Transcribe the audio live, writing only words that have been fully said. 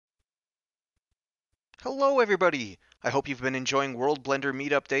Hello everybody! I hope you've been enjoying World Blender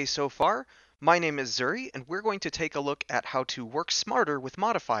Meetup Day so far. My name is Zuri, and we're going to take a look at how to work smarter with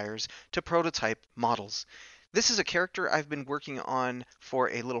modifiers to prototype models. This is a character I've been working on for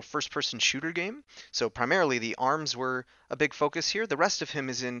a little first-person shooter game, so primarily the arms were a big focus here. The rest of him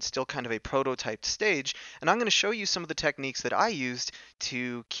is in still kind of a prototyped stage, and I'm going to show you some of the techniques that I used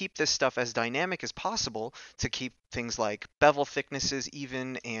to keep this stuff as dynamic as possible, to keep things like bevel thicknesses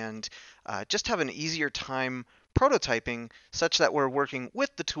even, and just have an easier time prototyping such that we're working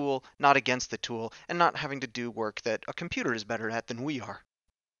with the tool, not against the tool, and not having to do work that a computer is better at than we are.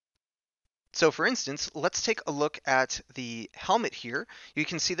 So for instance, let's take a look at the helmet here. You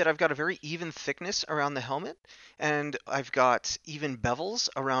can see that I've got a very even thickness around the helmet, and I've got even bevels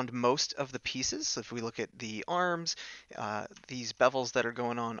around most of the pieces. So if we look at the arms, these bevels that are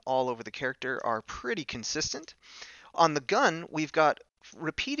going on all over the character are pretty consistent. On the gun, we've got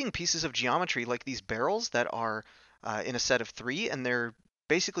repeating pieces of geometry like these barrels that are in a set of three, and they're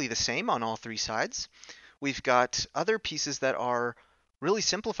basically the same on all three sides. We've got other pieces that are really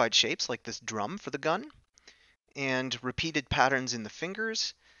simplified shapes like this drum for the gun, and repeated patterns in the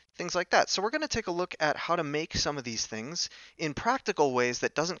fingers, things like that. So we're going to take a look at how to make some of these things in practical ways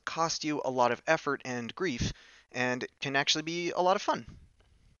that doesn't cost you a lot of effort and grief, and can actually be a lot of fun.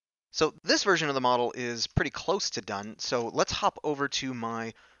 So this version of the model is pretty close to done. So let's hop over to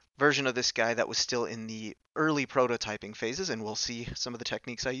my version of this guy that was still in the early prototyping phases, and we'll see some of the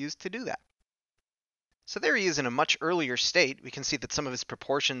techniques I used to do that. So there he is in a much earlier state. We can see that some of his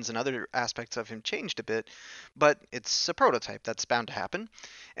proportions and other aspects of him changed a bit, but it's a prototype. That's bound to happen.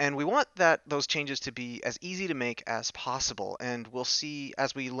 And we want those changes to be as easy to make as possible. And we'll see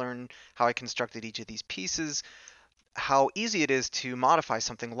as we learn how I constructed each of these pieces, how easy it is to modify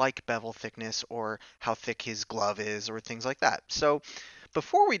something like bevel thickness or how thick his glove is or things like that. So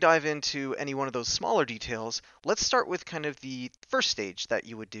before we dive into any one of those smaller details, let's start with kind of the first stage that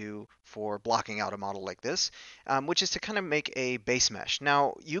you would do for blocking out a model like this, which is to kind of make a base mesh.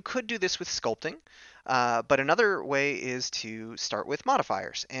 Now, you could do this with sculpting, but another way is to start with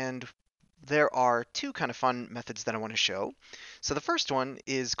modifiers. And there are two kind of fun methods that I want to show. So the first one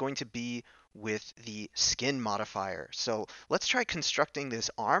is going to be with the skin modifier. So let's try constructing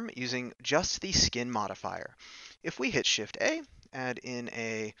this arm using just the skin modifier. If we hit Shift A, add in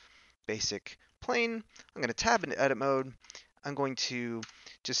a basic plane, I'm going to tab into edit mode. I'm going to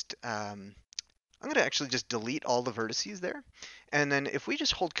just I'm going to actually just delete all the vertices there. And then if we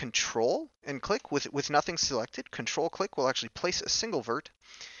just hold Control and click with nothing selected, Control click will actually place a single vert.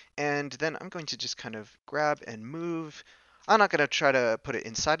 And then I'm going to just kind of grab and move. I'm not going to try to put it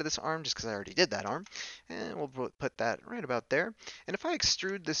inside of this arm just because I already did that arm. And we'll put that right about there. And if I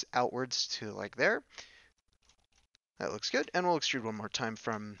extrude this outwards to like there, that looks good. And we'll extrude one more time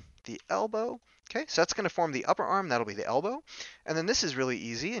from the elbow. Okay, so that's going to form the upper arm. That'll be the elbow. And then this is really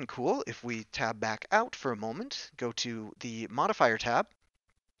easy and cool. If we tab back out for a moment, go to the modifier tab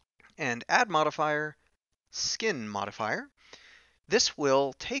and add modifier, skin modifier. This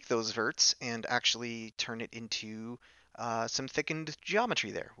will take those verts and actually turn it into some thickened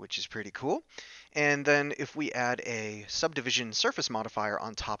geometry there, which is pretty cool. And then if we add a subdivision surface modifier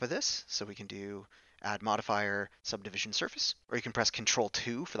on top of this, so we can do add modifier subdivision surface, or you can press Control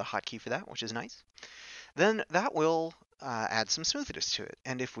 2 for the hotkey for that, which is nice. Then that will add some smoothness to it.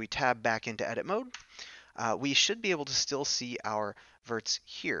 And if we tab back into edit mode, we should be able to still see our verts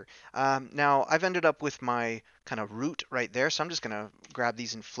here. Now, I've ended up with my kind of root right there, so I'm just going to grab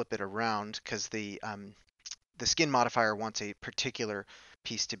these and flip it around because the skin modifier wants a particular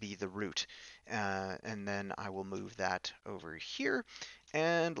piece to be the root. And then I will move that over here.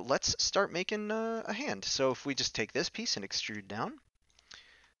 And let's start making a hand. So if we just take this piece and extrude down,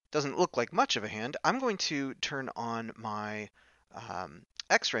 doesn't look like much of a hand. I'm going to turn on my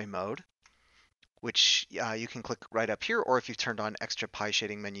X-ray mode, which you can click right up here, or if you've turned on extra pie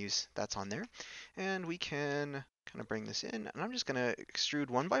shading menus, that's on there. And we can kind of bring this in, and I'm just going to extrude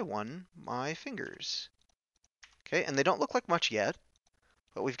one by one my fingers. Okay, and they don't look like much yet,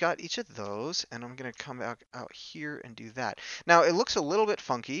 but we've got each of those, and I'm going to come out here and do that. Now, it looks a little bit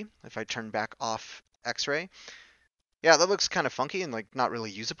funky if I turn back off X-ray. Yeah, that looks kind of funky and like not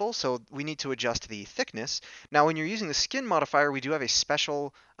really usable, so we need to adjust the thickness. Now, when you're using the skin modifier, we do have a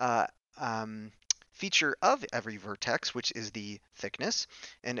special feature of every vertex, which is the thickness.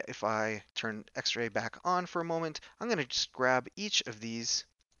 And if I turn X-ray back on for a moment, I'm going to just grab each of these.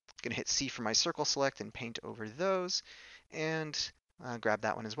 I'm going to hit C for my circle select and paint over those, and grab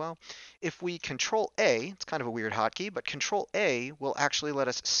that one as well. If we Control A, it's kind of a weird hotkey, but Control A will actually let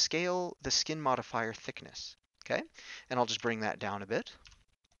us scale the skin modifier thickness. Okay, and I'll just bring that down a bit.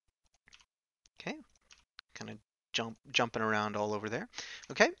 Okay, jumping around all over there.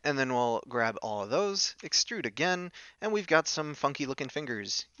 Okay, and then we'll grab all of those, extrude again, and we've got some funky looking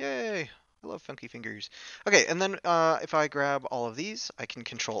fingers. Yay! I love funky fingers. Okay, and then if I grab all of these, I can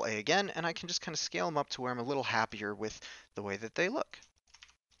Control A again, and I can just kind of scale them up to where I'm a little happier with the way that they look.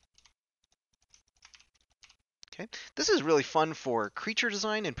 Okay, this is really fun for creature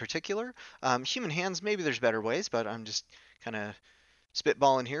design in particular. Human hands, maybe there's better ways, but I'm just kind of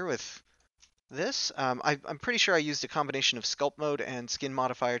spitballing here with this. I'm pretty sure I used a combination of sculpt mode and skin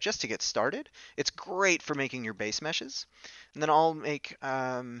modifier just to get started. It's great for making your base meshes. And then I'll make,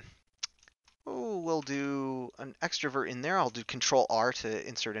 we'll do an extrovert in there. I'll do Control R to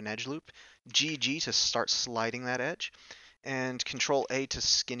insert an edge loop, GG to start sliding that edge, and Control A to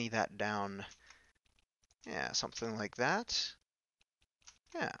skinny that down. Yeah, something like that.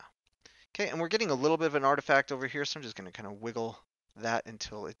 Yeah. Okay, and we're getting a little bit of an artifact over here, so I'm just going to kind of wiggle that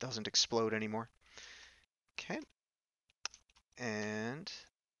until it doesn't explode anymore. Okay. And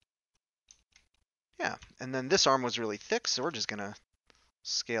yeah, and then this arm was really thick, so we're just going to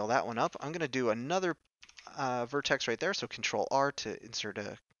scale that one up. I'm going to do another vertex right there, so Control R to insert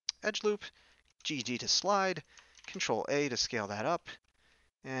a edge loop, GG to slide, Control A to scale that up,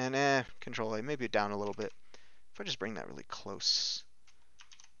 and Control A, maybe down a little bit. If I just bring that really close,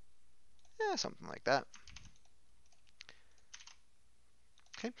 yeah, something like that.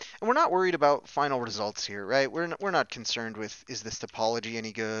 Okay, and we're not worried about final results here, right? We're not concerned with is this topology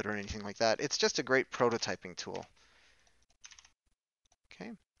any good or anything like that. It's just a great prototyping tool.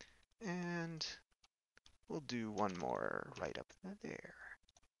 Okay, and we'll do one more right up there.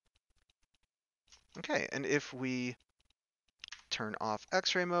 Okay, and if we turn off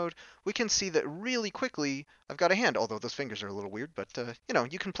X-ray mode, we can see that really quickly I've got a hand, although those fingers are a little weird, but you know,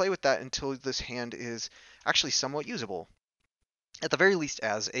 you can play with that until this hand is actually somewhat usable. At the very least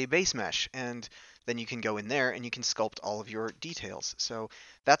as a base mesh, and then you can go in there and you can sculpt all of your details. So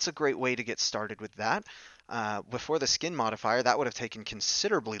that's a great way to get started with that. Before the skin modifier, that would have taken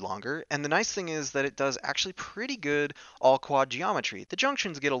considerably longer, and the nice thing is that it does actually pretty good all quad geometry. The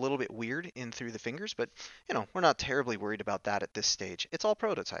junctions get a little bit weird in through the fingers, but you know, we're not terribly worried about that at this stage. It's all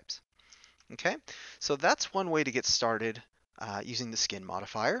prototypes. Okay, so that's one way to get started using the skin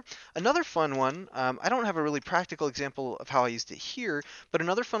modifier. Another fun one, I don't have a really practical example of how I used it here, but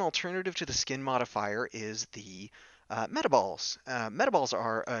another fun alternative to the skin modifier is the metaballs. Metaballs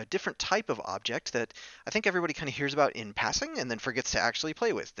are a different type of object that I think everybody kind of hears about in passing and then forgets to actually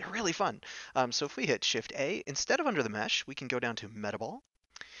play with. They're really fun. So if we hit Shift A, instead of under the mesh, we can go down to metaball.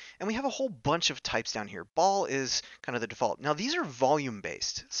 And we have a whole bunch of types down here. Ball is kind of the default. Now these are volume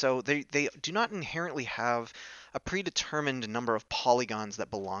based, so they do not inherently have a predetermined number of polygons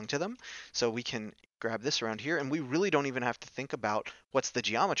that belong to them. So we can grab this around here, and we really don't even have to think about what's the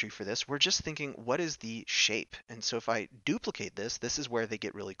geometry for this. We're just thinking, what is the shape? And so if I duplicate this, this is where they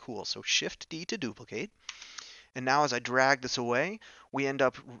get really cool. So Shift D to duplicate. And now as I drag this away, we end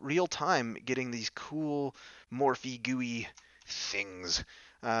up real time getting these cool morphy gooey things.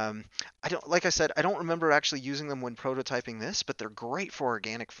 I don't, like I said, I don't remember actually using them when prototyping this, but they're great for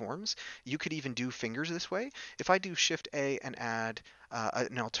organic forms. You could even do fingers this way. If I do Shift A and add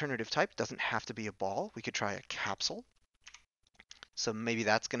an alternative type, it doesn't have to be a ball. We could try a capsule. So maybe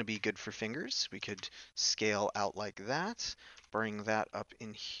that's going to be good for fingers. We could scale out like that, bring that up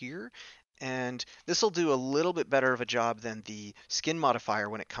in here. And this will do a little bit better of a job than the skin modifier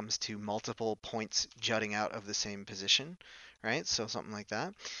when it comes to multiple points jutting out of the same position, right? So something like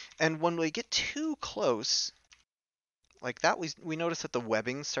that. And when we get too close, like that, we notice that the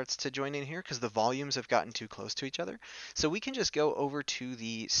webbing starts to join in here because the volumes have gotten too close to each other. So we can just go over to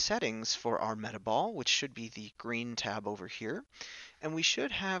the settings for our metaball, which should be the green tab over here. And we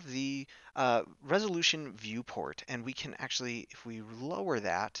should have the resolution viewport. And we can actually, if we lower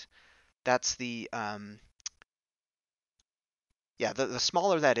that, that's the, yeah, the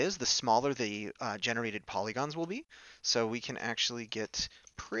smaller that is, the smaller the generated polygons will be. So we can actually get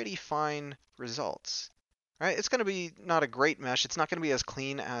pretty fine results. Right, it's going to be not a great mesh. It's not going to be as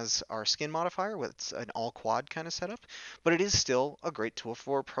clean as our skin modifier with an all quad kind of setup, but it is still a great tool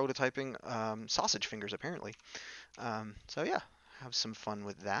for prototyping sausage fingers apparently. So yeah, have some fun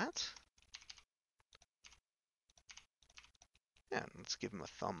with that. Yeah, let's give him a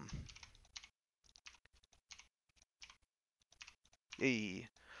thumb. Yay.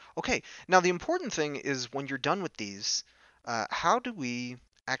 Okay, now the important thing is when you're done with these, how do we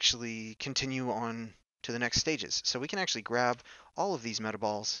actually continue on to the next stages? So we can actually grab all of these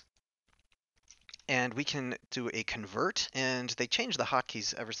metaballs and we can do a convert, and they changed the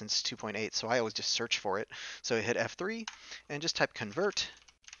hotkeys ever since 2.8, so I always just search for it. So I hit F3 and just type convert,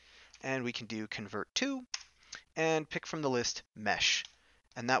 and we can do convert to, and pick from the list mesh.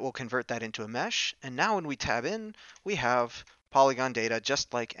 And that will convert that into a mesh. And now when we tab in, we have polygon data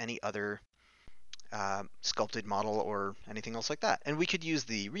just like any other sculpted model or anything else like that. And we could use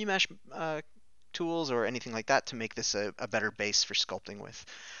the remesh tools or anything like that to make this a better base for sculpting with.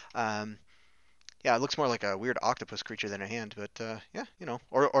 Um, yeah, it looks more like a weird octopus creature than a hand, but yeah,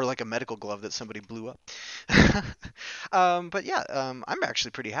 or like a medical glove that somebody blew up. But yeah, I'm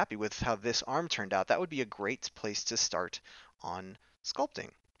actually pretty happy with how this arm turned out. That would be a great place to start on sculpting.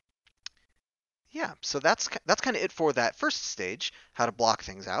 Yeah, so that's kind of it for that first stage, how to block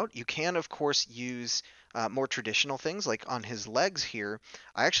things out. You can, of course, use more traditional things, like on his legs here,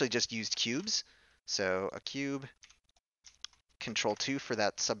 I actually just used cubes. So a cube, Control 2 for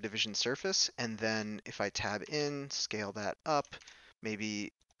that subdivision surface, and then if I tab in, scale that up,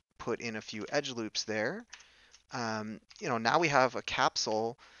 maybe put in a few edge loops there, now we have a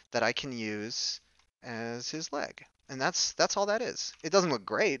capsule that I can use as his leg. And that's all that is. It doesn't look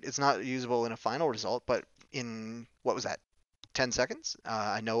great. It's not usable in a final result, but in, what was that, 10 seconds,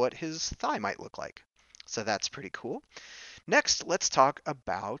 I know what his thigh might look like. So that's pretty cool. Next, let's talk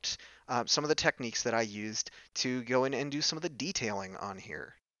about some of the techniques that I used to go in and do some of the detailing on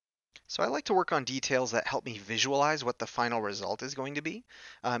here. So I like to work on details that help me visualize what the final result is going to be.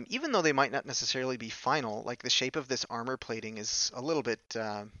 Even though they might not necessarily be final, like the shape of this armor plating is a little bit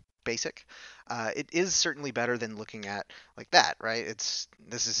basic. It is certainly better than looking at like that, right? This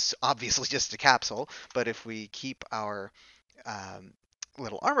is obviously just a capsule, but if we keep our um,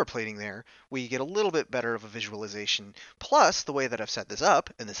 little armor plating there, we get a little bit better of a visualization. Plus, the way that I've set this up,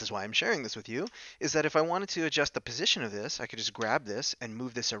 and this is why I'm sharing this with you, is that if I wanted to adjust the position of this, I could just grab this and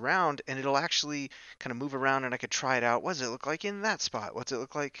move this around, and it'll actually kind of move around, and I could try it out. What does it look like in that spot? What's it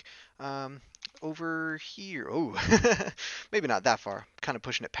look like um, over here? Oh, maybe not that far. Kind of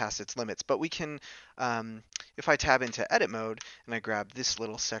pushing it past its limits. But we can, if I tab into edit mode, and I grab this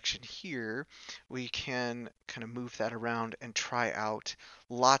little section here, we can kind of move that around and try out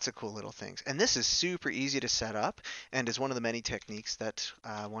lots of cool little things. And this is super easy to set up and is one of the many techniques that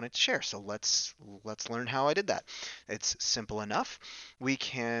I wanted to share. So let's learn how I did that. It's simple enough. We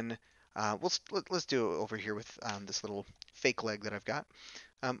can let's do it over here with this little fake leg that I've got.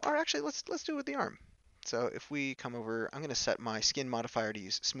 Or actually, let's do it with the arm. So if we come over, I'm going to set my skin modifier to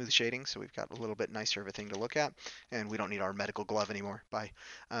use smooth shading, so we've got a little bit nicer of a thing to look at, and we don't need our medical glove anymore. Bye.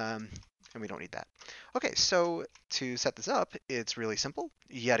 And we don't need that. Okay, so to set this up, it's really simple.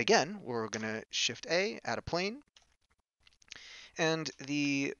 Yet again, we're going to Shift A, add a plane, and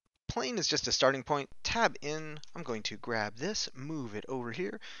the plane is just a starting point. Tab in, I'm going to grab this, move it over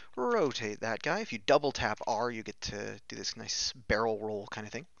here, rotate that guy. If you double tap R, you get to do this nice barrel roll kind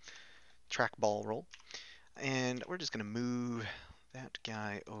of thing, trackball roll. And we're just going to move that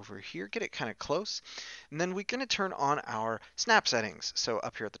guy over here, get it kind of close. And then we're going to turn on our snap settings. So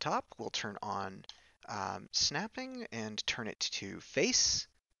up here at the top, we'll turn on snapping and turn it to face,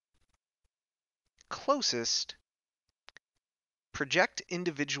 closest, project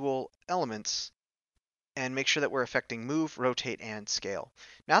individual elements, and make sure that we're affecting move, rotate, and scale.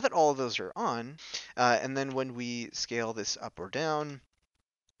 Now that all of those are on, and then when we scale this up or down,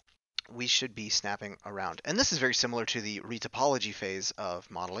 we should be snapping around. And this is very similar to the retopology phase of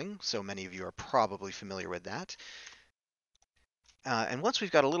modeling, so many of you are probably familiar with that. And once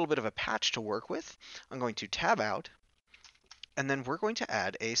we've got a little bit of a patch to work with, I'm going to tab out, and then we're going to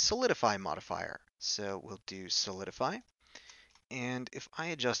add a solidify modifier. So we'll do solidify, and if I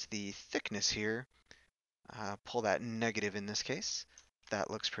adjust the thickness here, pull that negative in this case, that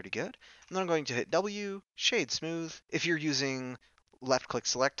looks pretty good. And then I'm going to hit W, shade smooth. If you're using left click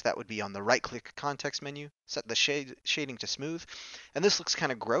select, that would be on the right click context menu. Set the shading to smooth. And this looks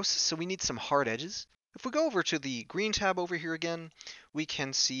kind of gross, so we need some hard edges. If we go over to the green tab over here again, we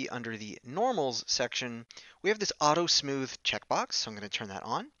can see under the normals section, we have this auto smooth checkbox, so I'm going to turn that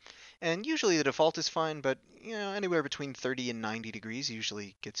on. And usually the default is fine, but anywhere between 30 and 90 degrees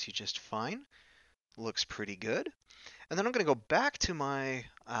usually gets you just fine. Looks pretty good. And then I'm going to go back to my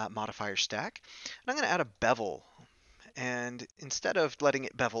modifier stack, and I'm going to add a bevel. And instead of letting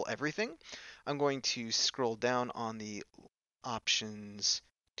it bevel everything, I'm going to scroll down on the options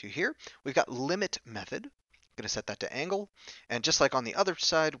to here. We've got limit method. I'm going to set that to angle. And just like on the other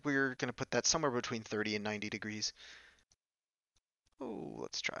side, we're going to put that somewhere between 30 and 90 degrees. Oh,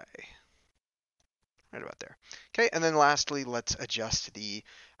 let's try right about there. Okay, and then lastly, let's adjust the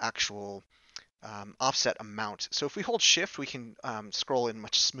actual offset amount. So if we hold shift, we can scroll in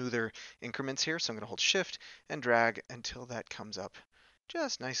much smoother increments here. So I'm going to hold shift and drag until that comes up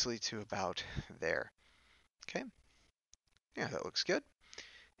just nicely to about there. Okay. Yeah, that looks good.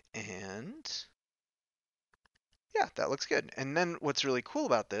 And Yeah, that looks good. And then what's really cool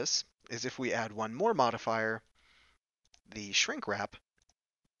about this is if we add one more modifier, the shrink wrap,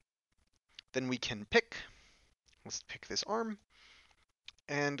 then we can let's pick this arm,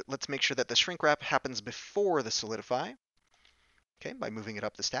 and let's make sure that the shrink wrap happens before the solidify, okay, by moving it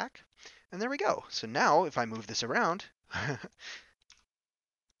up the stack. And there we go. So now if I move this around,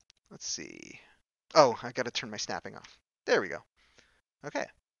 let's see. Oh, I got to turn my snapping off. There we go. Okay.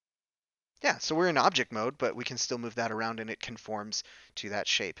 Yeah, so we're in object mode, but we can still move that around and it conforms to that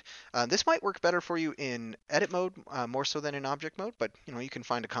shape. This might work better for you in edit mode, more so than in object mode, but you can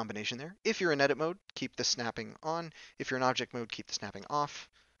find a combination there. If you're in edit mode, keep the snapping on. If you're in object mode, keep the snapping off.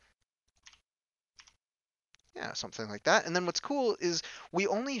 Yeah, something like that. And then what's cool is we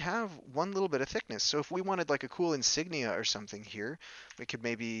only have one little bit of thickness. So if we wanted like a cool insignia or something here, we could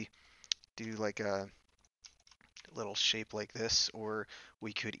maybe do like a little shape like this, or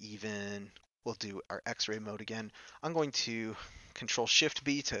we could even, we'll do our X-ray mode again. I'm going to Control Shift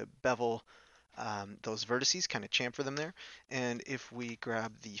B to bevel those vertices, kind of chamfer them there. And if we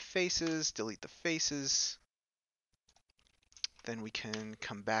grab the faces, delete the faces, then we can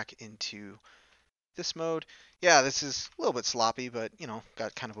come back into this mode. Yeah, this is a little bit sloppy, but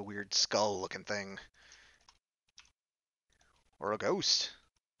got kind of a weird skull looking thing. Or a ghost.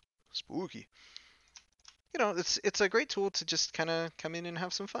 Spooky. It's a great tool to just kind of come in and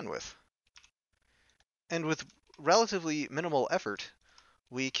have some fun with. And with relatively minimal effort,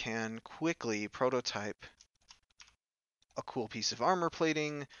 we can quickly prototype a cool piece of armor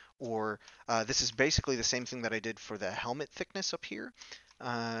plating, or this is basically the same thing that I did for the helmet thickness up here,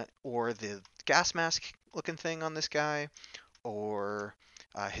 or the gas mask looking thing on this guy, or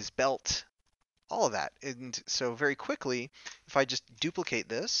his belt, all of that. And so very quickly, if I just duplicate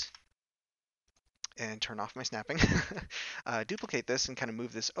this and turn off my snapping, duplicate this and kind of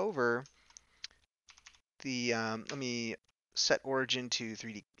move this over, let me set origin to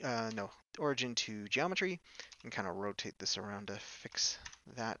 3D, no, origin to geometry, and kind of rotate this around to fix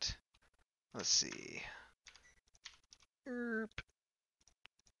that. Let's see. Erp.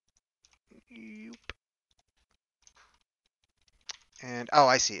 Yoop. And, oh,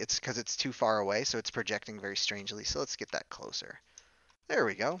 I see. It's because it's too far away, so it's projecting very strangely. So let's get that closer. There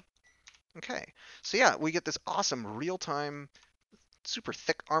we go. Okay. So yeah, we get this awesome real-time, super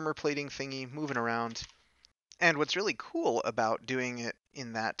thick armor plating thingy moving around. And what's really cool about doing it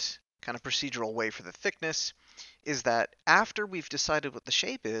in that kind of procedural way for the thickness is that after we've decided what the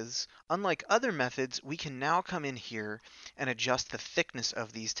shape is, unlike other methods, we can now come in here and adjust the thickness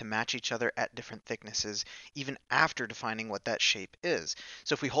of these to match each other at different thicknesses, even after defining what that shape is.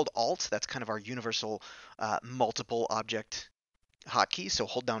 So if we hold Alt, that's kind of our universal multiple object hotkey. So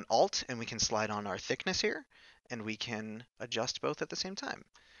hold down Alt and we can slide on our thickness here, and we can adjust both at the same time,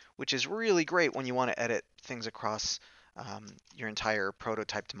 which is really great when you want to edit things across your entire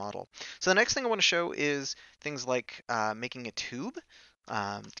prototyped model. So the next thing I want to show is things like making a tube,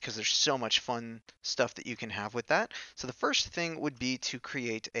 because there's so much fun stuff that you can have with that. So the first thing would be to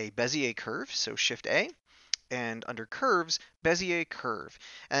create a Bezier curve, so Shift A, and under curves, Bezier curve.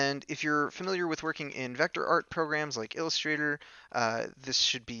 And if you're familiar with working in vector art programs like Illustrator, this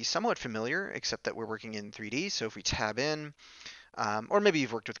should be somewhat familiar, except that we're working in 3D. So if we tab in, or maybe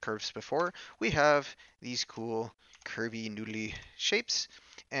you've worked with curves before, we have these cool curvy noodly shapes,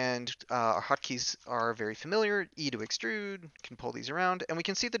 and our hotkeys are very familiar. E to extrude, can pull these around, and we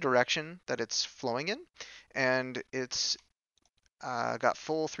can see the direction that it's flowing in, and it's got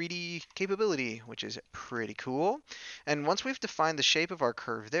full 3D capability, which is pretty cool. And once we've defined the shape of our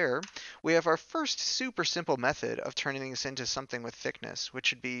curve there, we have our first super simple method of turning this into something with thickness,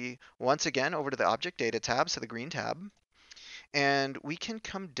 which would be, once again, over to the Object Data tab, so the green tab, and we can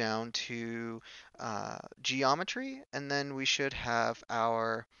come down to geometry, and then we should have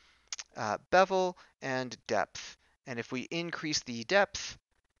our bevel and depth. And if we increase the depth,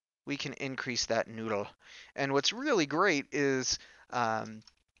 we can increase that noodle. And what's really great is um,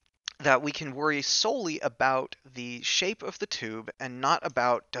 that we can worry solely about the shape of the tube and not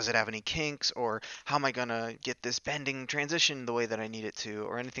about does it have any kinks or how am I gonna get this bending transition the way that I need it to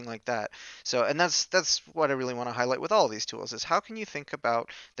or anything like that. So, and that's what I really want to highlight with all of these tools is how can you think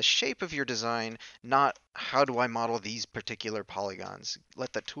about the shape of your design, not how do I model these particular polygons.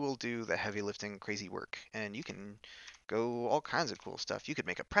 Let the tool do the heavy lifting crazy work, and you can go all kinds of cool stuff. You could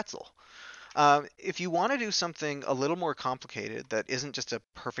make a pretzel. If you want to do something a little more complicated that isn't just a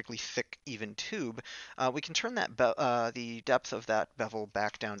perfectly thick, even tube, we can turn the depth of that bevel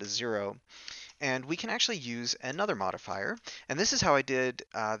back down to 0. And we can actually use another modifier. And this is how I did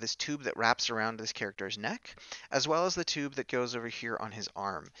this tube that wraps around this character's neck, as well as the tube that goes over here on his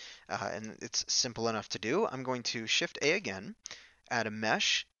arm. And it's simple enough to do. I'm going to Shift A again, add a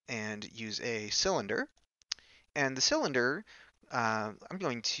mesh, and use a cylinder. And the cylinder, I'm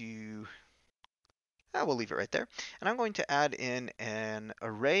going to, we'll leave it right there. And I'm going to add in an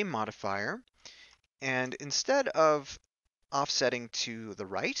array modifier. And instead of offsetting to the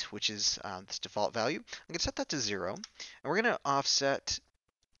right, which is this default value, I'm going to set that to 0. And we're going to offset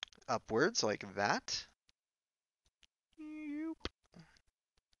upwards like that.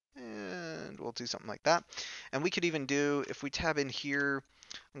 And we'll do something like that. And we could even do, if we tab in here,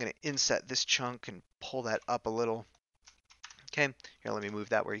 I'm going to inset this chunk and pull that up a little. Okay, here, let me move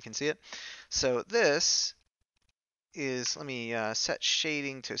that where you can see it. So this is, let me set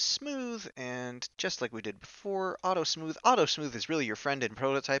shading to smooth, and just like we did before, auto smooth. Auto smooth is really your friend in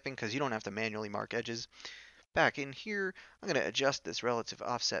prototyping because you don't have to manually mark edges. Back in here, I'm going to adjust this relative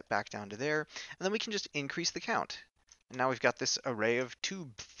offset back down to there, and then we can just increase the count. And now we've got this array of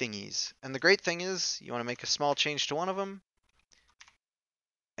tube thingies. And the great thing is, you want to make a small change to one of them,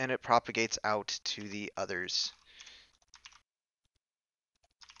 and it propagates out to the others.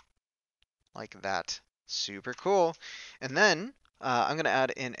 Like that. Super cool. And then I'm going to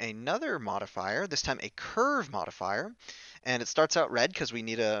add in another modifier, this time a curve modifier. And it starts out red because we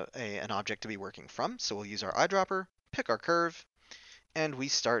need an object to be working from. So we'll use our eyedropper, pick our curve, and we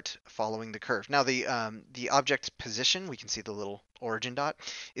start following the curve. Now the object position, we can see the little origin dot,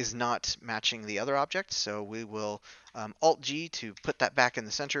 is not matching the other object. So we will Alt-G to put that back in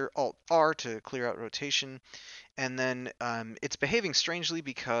the center, Alt-R to clear out rotation. And then it's behaving strangely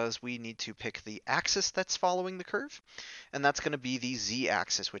because we need to pick the axis that's following the curve. And that's going to be the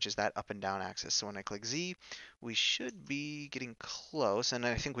Z-axis, which is that up and down axis. So when I click Z, we should be getting close. And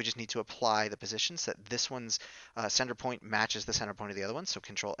I think we just need to apply the position so that this one's center point matches the center point of the other one. So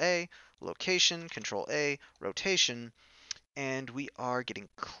Control A, location, Control A, rotation. And we are getting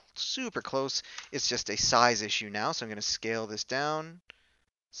super close. It's just a size issue now. So I'm going to scale this down,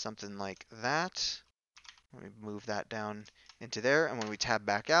 something like that. Let me move that down into there, and when we tab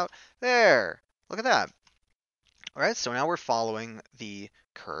back out, there, look at that. All right, so now we're following the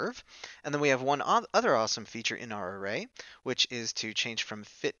curve, and then we have one other awesome feature in our array, which is to change from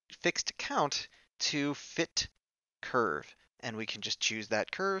fixed count to fit curve. And we can just choose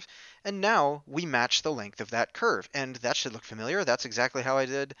that curve, and now we match the length of that curve, and that should look familiar. That's exactly how I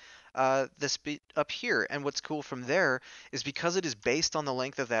did this bit up here. And what's cool from there is because it is based on the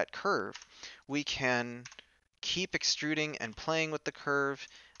length of that curve, we can keep extruding and playing with the curve,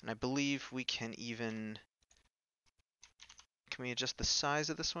 and I believe we can even, can we adjust the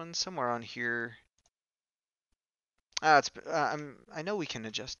size of this one? Somewhere on here. I know we can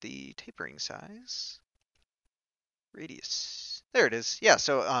adjust the tapering size. Radius. There it is. Yeah,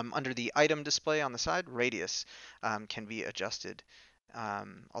 so under the item display on the side, radius can be adjusted.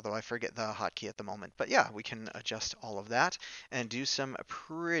 Although I forget the hotkey at the moment. But yeah, we can adjust all of that and do some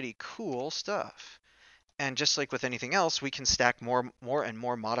pretty cool stuff. And just like with anything else, we can stack more and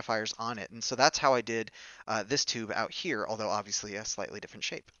more modifiers on it. And so that's how I did this tube out here, although obviously a slightly different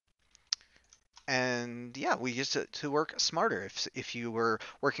shape. And yeah, we used it to work smarter. If you were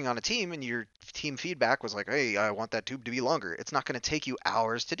working on a team and your team feedback was like, hey, I want that tube to be longer, it's not going to take you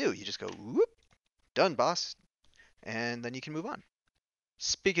hours to do. You just go, whoop, done, boss. And then you can move on.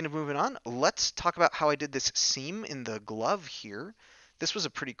 Speaking of moving on, let's talk about how I did this seam in the glove here. This was a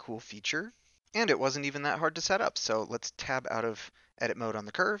pretty cool feature, and it wasn't even that hard to set up. So let's tab out of edit mode on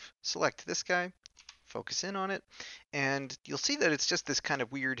the curve, select this guy, focus in on it, and you'll see that it's just this kind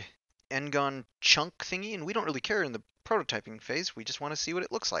of weird n-gon chunk thingy, and we don't really care in the prototyping phase. We just want to see what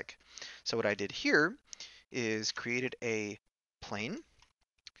it looks like. So what I did here is created a plane,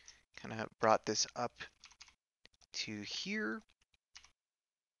 kind of brought this up to here,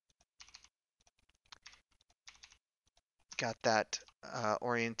 got that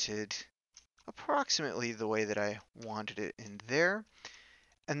oriented approximately the way that I wanted it in there.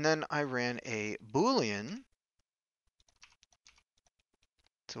 And then I ran a Boolean.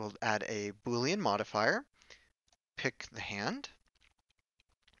 So we'll add a Boolean modifier, pick the hand,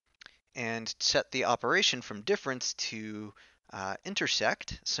 and set the operation from difference to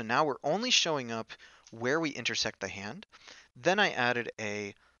intersect. So now we're only showing up where we intersect the hand. Then I added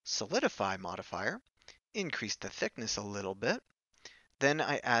a solidify modifier, increased the thickness a little bit. Then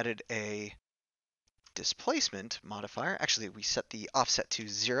I added a displacement modifier. Actually, we set the offset to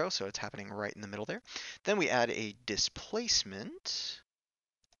 0, so it's happening right in the middle there. Then we add a displacement,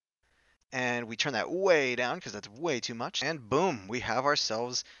 and we turn that way down because that's way too much. And boom, we have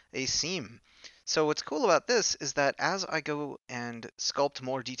ourselves a seam. So what's cool about this is that as I go and sculpt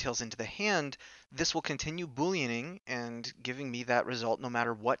more details into the hand, this will continue booleaning and giving me that result no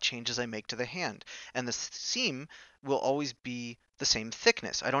matter what changes I make to the hand. And the seam will always be the same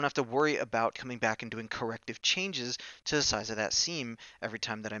thickness. I don't have to worry about coming back and doing corrective changes to the size of that seam every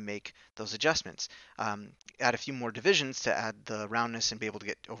time that I make those adjustments. Add a few more divisions to add the roundness and be able to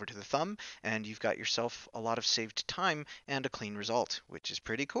get over to the thumb, and you've got yourself a lot of saved time and a clean result, which is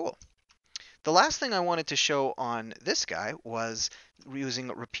pretty cool. The last thing I wanted to show on this guy was using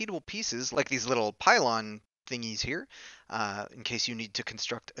repeatable pieces like these little pylon thingies here. In case you need to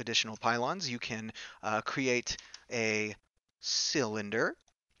construct additional pylons, you can create a cylinder.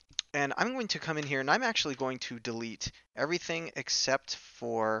 And I'm going to come in here and I'm actually going to delete everything except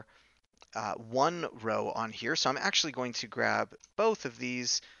for one row on here. So I'm actually going to grab both of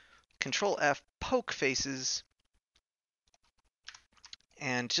these, Control F, poke faces,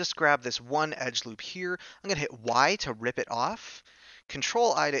 and just grab this one edge loop here. I'm going to hit Y to rip it off,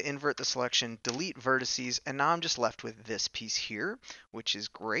 Control I to invert the selection, delete vertices, and now I'm just left with this piece here, which is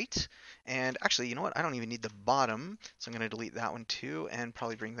great. And actually, you know what? I don't even need the bottom, so I'm going to delete that one too and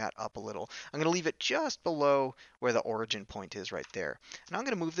probably bring that up a little. I'm going to leave it just below where the origin point is right there. Now I'm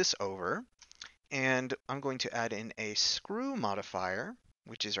going to move this over, and I'm going to add in a screw modifier,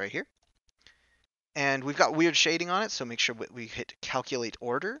 which is right here. And we've got weird shading on it, so make sure we hit calculate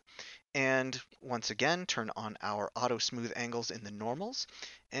order. And once again, turn on our auto smooth angles in the normals.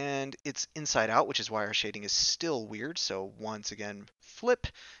 And it's inside out, which is why our shading is still weird. So once again, flip,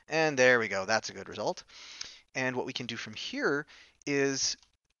 and there we go. That's a good result. And what we can do from here is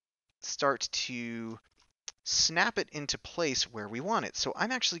start to snap it into place where we want it. So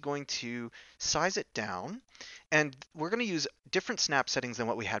I'm actually going to size it down, and we're going to use different snap settings than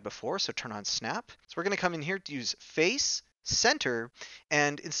what we had before. So turn on snap. So we're going to come in here to use face, center,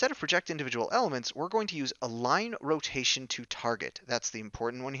 and instead of project individual elements, we're going to use align rotation to target. That's the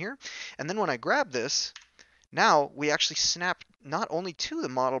important one here. And then when I grab this, now we actually snap not only to the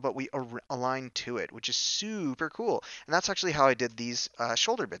model, but we align to it, which is super cool. And that's actually how I did these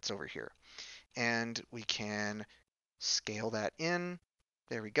shoulder bits over here. And we can scale that in.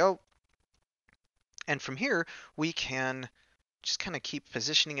 There we go. And from here, we can just kind of keep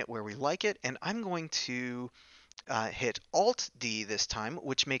positioning it where we like it. And I'm going to hit Alt-D this time,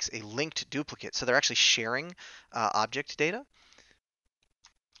 which makes a linked duplicate. So they're actually sharing object data.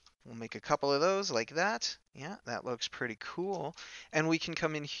 We'll make a couple of those like that. Yeah, that looks pretty cool. And we can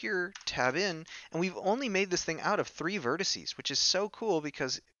come in here, tab in, and we've only made this thing out of 3 vertices, which is so cool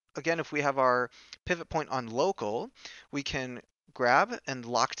because, again, if we have our pivot point on local, we can grab and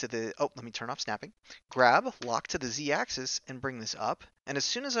lock to the, oh, let me turn off snapping. Grab, lock to the Z-axis, and bring this up. And as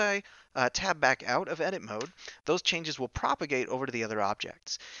soon as I tab back out of edit mode, those changes will propagate over to the other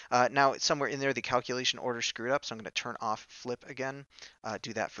objects. Now, somewhere in there, the calculation order screwed up, so I'm going to turn off flip again.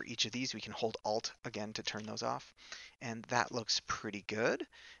 Do that for each of these. We can hold Alt again to turn those off. And that looks pretty good.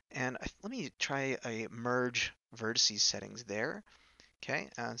 And let me try a merge vertices settings there. Okay,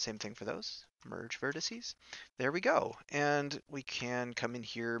 and same thing for those. Merge vertices. There we go. And we can come in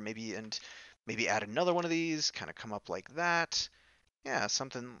here maybe add another one of these, kind of come up like that. Yeah,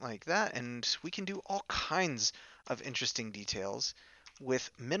 something like that. And we can do all kinds of interesting details with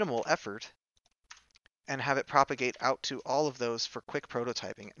minimal effort and have it propagate out to all of those for quick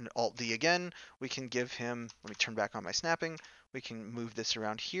prototyping. And Alt-D again, we can give him, let me turn back on my snapping, we can move this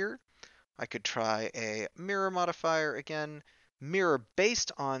around here. I could try a mirror modifier again, mirror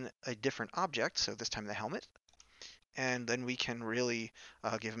based on a different object, so this time the helmet, and then we can really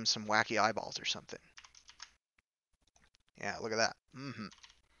give him some wacky eyeballs or something. Yeah, look at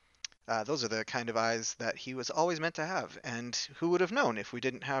that. Those are the kind of eyes that he was always meant to have, and who would have known if we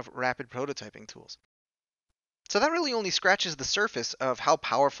didn't have rapid prototyping tools? So that really only scratches the surface of how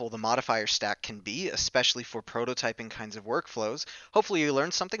powerful the modifier stack can be, especially for prototyping kinds of workflows. Hopefully you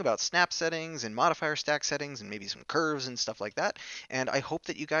learned something about snap settings and modifier stack settings and maybe some curves and stuff like that. And I hope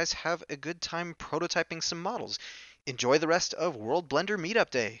that you guys have a good time prototyping some models. Enjoy the rest of World Blender Meetup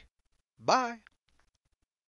Day. Bye!